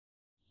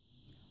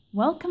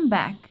Welcome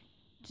back.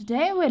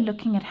 Today we're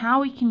looking at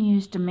how we can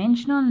use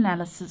dimensional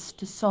analysis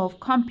to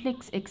solve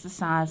complex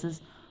exercises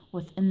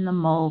within the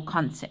mole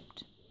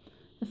concept.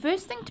 The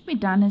first thing to be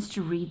done is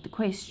to read the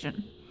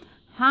question.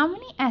 How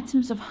many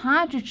atoms of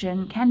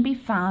hydrogen can be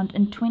found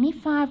in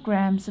 25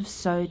 grams of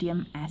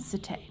sodium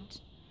acetate?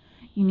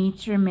 You need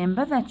to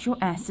remember that your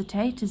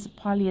acetate is a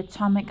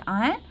polyatomic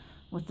ion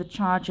with a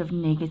charge of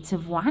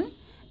 -1,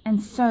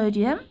 and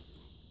sodium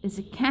is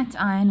a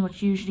cation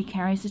which usually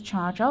carries a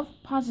charge of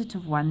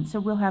 +1. So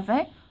we'll have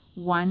a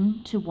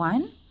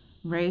 1-to-1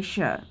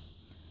 ratio.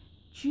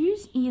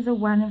 Choose either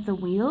one of the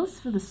wheels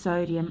for the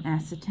sodium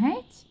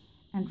acetate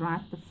and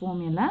write the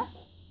formula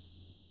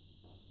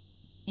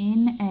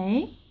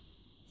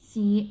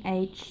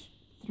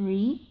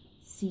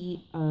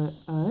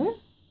NaCH3COO.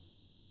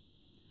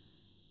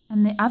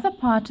 And the other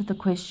part of the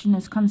question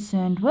is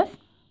concerned with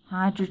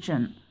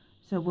hydrogen.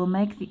 So we'll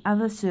make the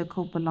other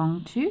circle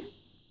belong to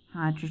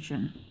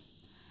hydrogen.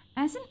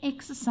 As an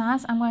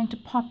exercise, I'm going to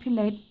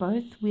populate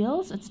both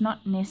wheels. It's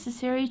not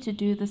necessary to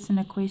do this in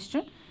a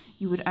question.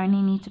 You would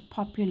only need to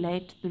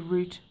populate the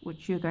route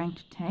which you're going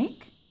to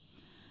take.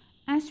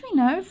 As we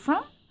know,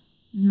 from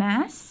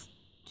mass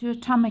to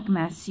atomic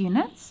mass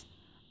units,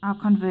 our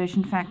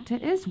conversion factor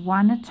is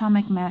 1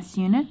 atomic mass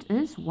unit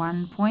is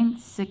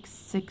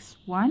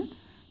 1.661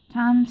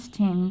 times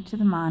 10 to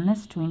the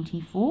minus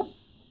 24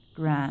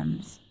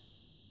 grams.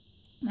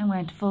 I'm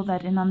going to fill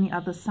that in on the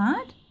other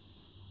side.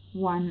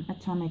 1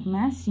 atomic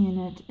mass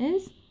unit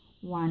is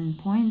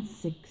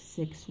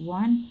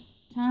 1.661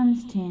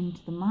 times 10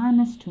 to the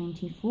minus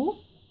 24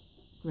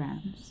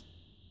 grams.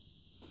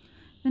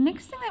 The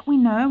next thing that we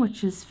know,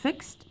 which is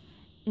fixed,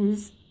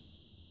 is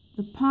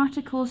the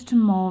particles to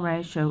mole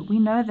ratio. We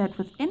know that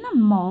within a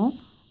mole,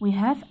 we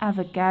have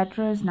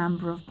Avogadro's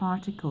number of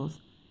particles.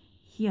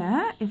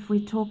 Here, if we're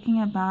talking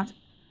about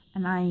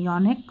an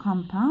ionic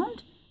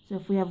compound, so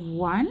if we have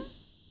 1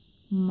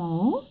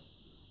 mole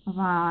of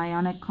our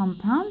ionic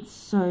compound,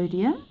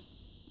 sodium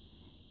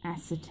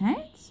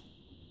acetate,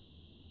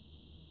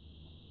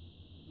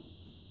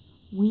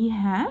 we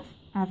have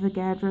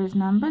Avogadro's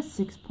number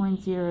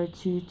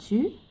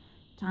 6.022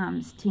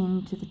 times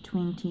 10 to the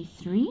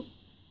 23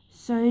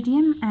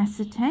 sodium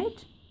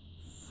acetate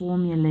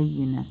formula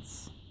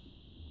units.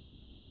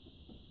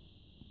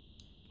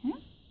 Okay.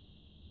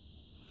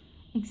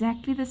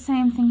 Exactly the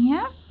same thing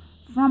here.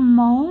 From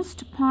moles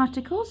to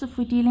particles, if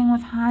we're dealing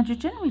with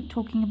hydrogen, we're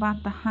talking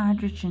about the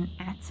hydrogen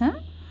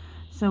atom.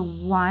 So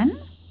 1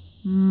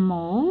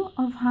 mole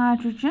of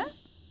hydrogen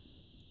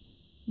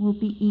will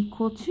be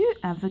equal to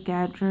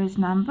Avogadro's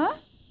number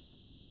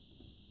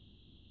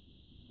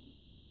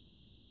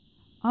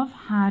of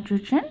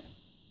hydrogen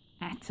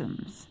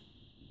atoms.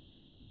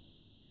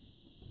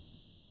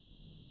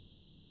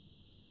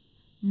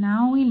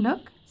 Now we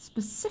look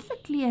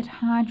specifically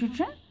at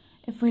hydrogen.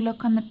 If we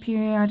look on the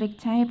periodic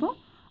table,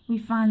 we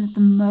find that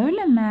the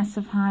molar mass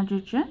of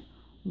hydrogen,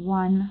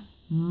 1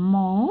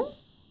 mole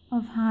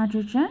of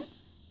hydrogen,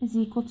 is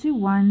equal to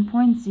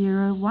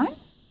 1.01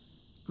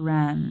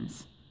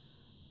 grams.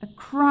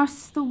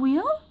 Across the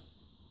wheel,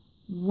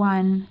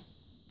 1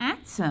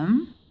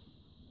 atom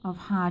of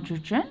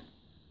hydrogen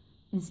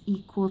is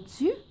equal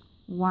to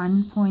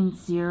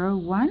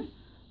 1.01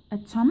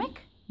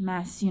 atomic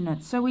mass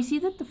units. So we see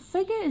that the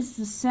figure is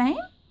the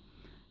same,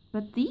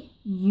 but the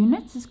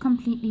units is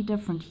completely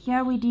different.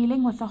 Here we're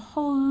dealing with a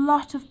whole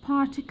lot of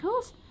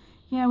particles.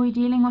 Here we're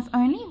dealing with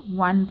only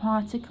 1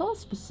 particle,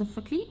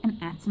 specifically an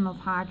atom of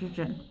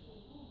hydrogen.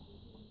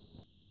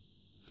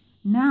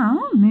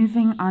 Now,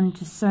 moving on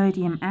to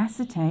sodium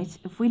acetate,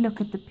 if we look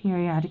at the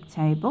periodic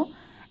table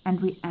and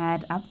we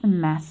add up the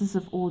masses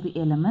of all the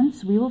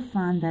elements, we will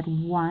find that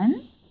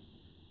 1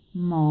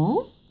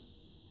 mole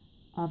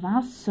of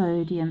our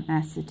sodium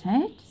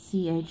acetate,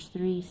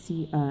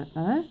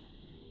 CH3COO,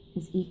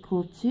 is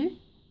equal to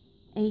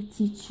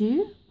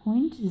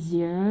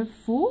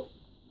 82.04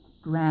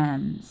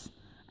 grams.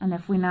 And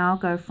if we now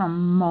go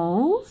from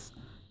moles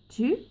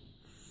to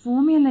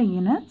formula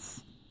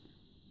units,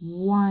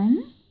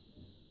 1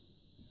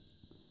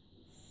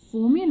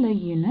 formula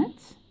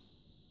unit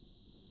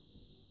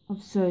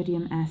of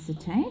sodium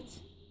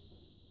acetate,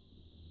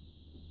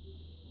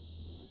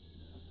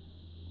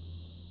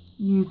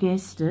 you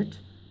guessed it,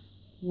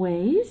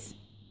 weighs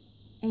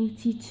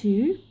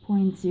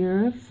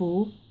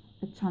 82.04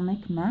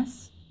 atomic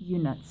mass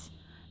units.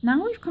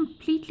 Now we've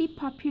completely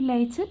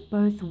populated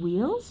both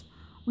wheels.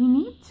 We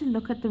need to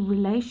look at the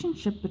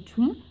relationship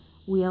between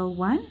wheel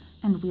 1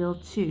 and wheel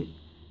 2.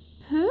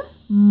 Per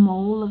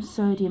mole of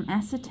sodium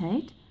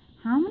acetate,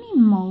 how many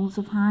moles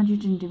of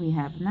hydrogen do we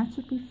have? And that's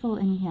what we fill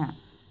in here.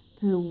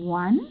 Per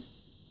 1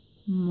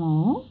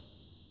 mole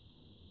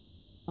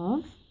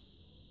of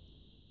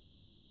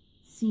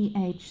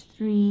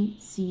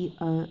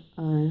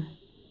CH3COO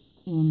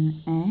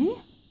Na,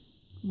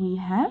 we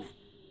have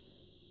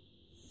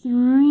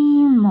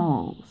 3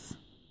 moles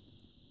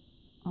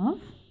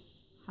of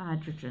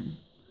hydrogen.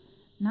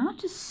 Now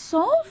to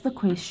solve the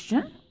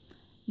question,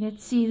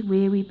 let's see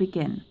where we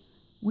begin.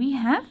 We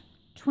have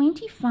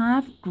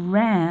 25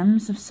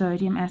 grams of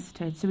sodium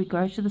acetate. So we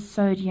go to the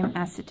sodium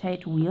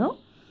acetate wheel.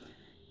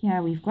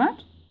 Here we've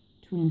got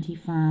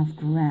 25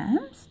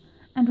 grams,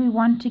 and we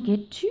want to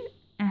get 2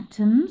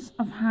 atoms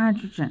of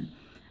hydrogen.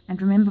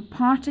 And remember,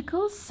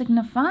 particles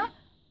signify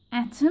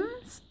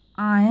atoms,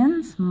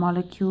 ions,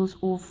 molecules,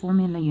 or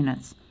formula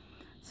units.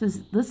 So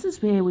this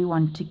is where we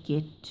want to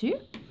get to.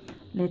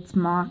 Let's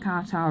mark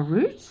out our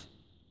route.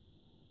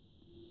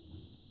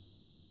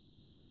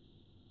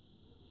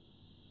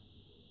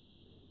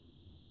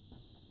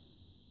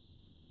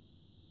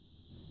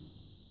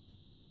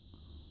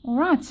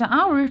 Alright, so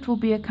our route will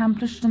be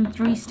accomplished in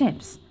 3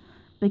 steps.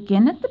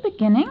 Begin at the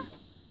beginning,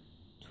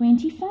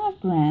 25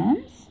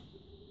 grams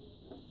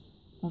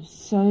of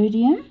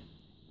sodium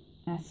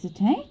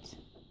acetate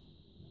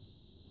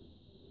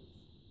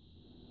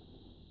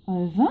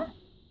over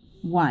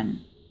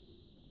 1.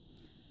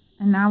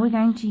 And now we're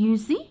going to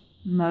use the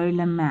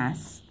molar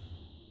mass.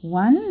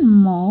 1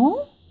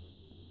 mole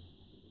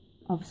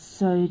of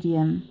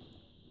sodium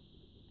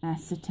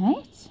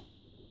acetate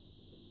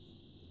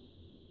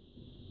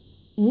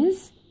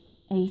is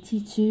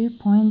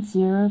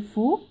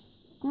 82.04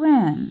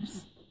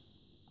 grams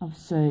of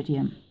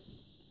sodium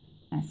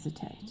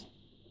acetate.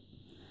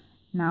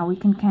 Now we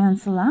can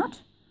cancel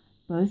out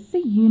both the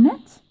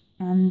unit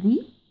and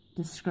the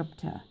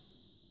descriptor.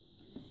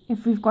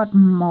 If we've got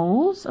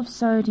moles of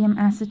sodium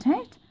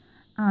acetate,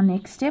 our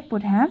next step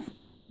would have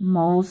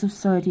moles of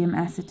sodium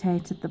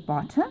acetate at the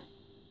bottom.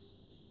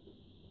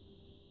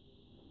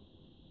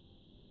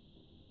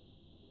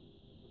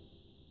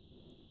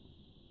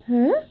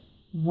 Per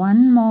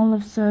 1 mole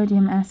of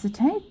sodium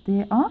acetate,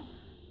 there are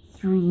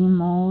 3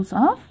 moles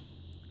of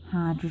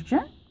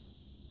hydrogen.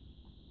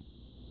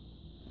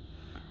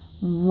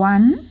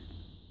 1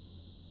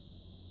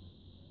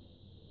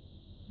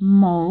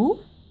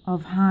 mole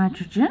of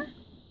hydrogen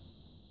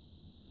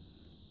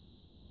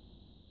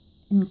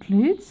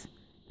includes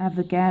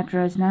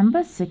Avogadro's number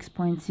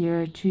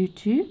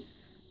 6.022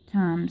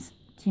 times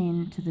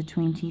 10 to the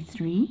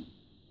 23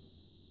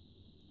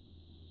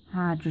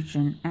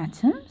 hydrogen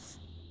atoms.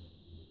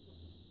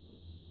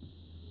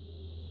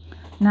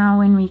 Now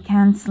when we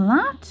cancel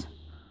out,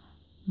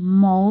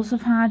 moles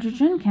of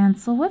hydrogen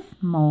cancel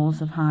with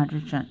moles of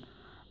hydrogen.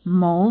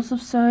 Moles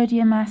of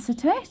sodium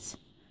acetate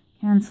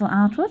cancel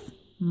out with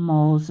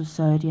moles of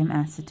sodium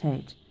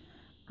acetate.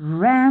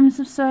 Grams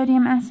of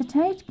sodium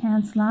acetate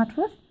cancel out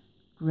with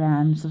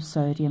grams of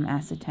sodium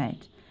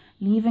acetate,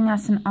 leaving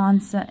us an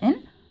answer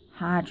in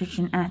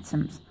hydrogen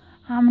atoms.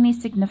 How many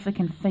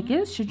significant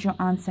figures should your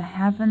answer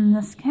have in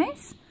this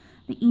case?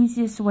 The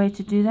easiest way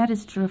to do that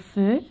is to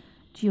refer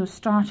to your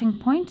starting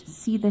point.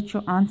 See that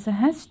your answer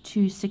has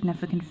 2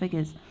 significant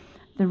figures.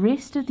 The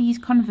rest of these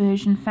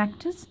conversion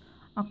factors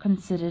are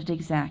considered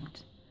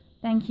exact.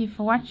 Thank you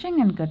for watching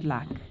and good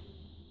luck.